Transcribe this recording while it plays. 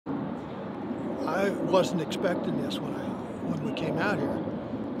I wasn't expecting this when we came out here.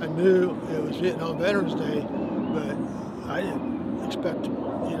 I knew it was Vietnam Veterans Day, but I didn't expect to,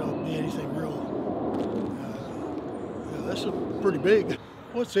 be anything real. This is pretty big.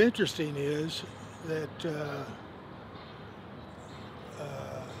 What's interesting is that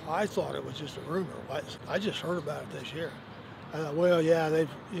I thought it was just a rumor. I just heard about it this year. I thought, well, yeah,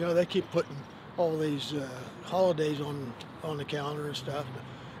 they keep putting all these holidays on the calendar and stuff.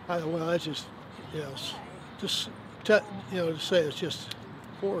 I thought, well, that's just, to say it's just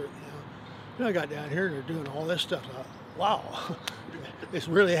for it. Then I got down here and they're doing all this stuff. I thought, wow, it's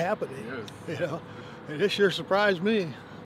really happening. And it sure surprised me.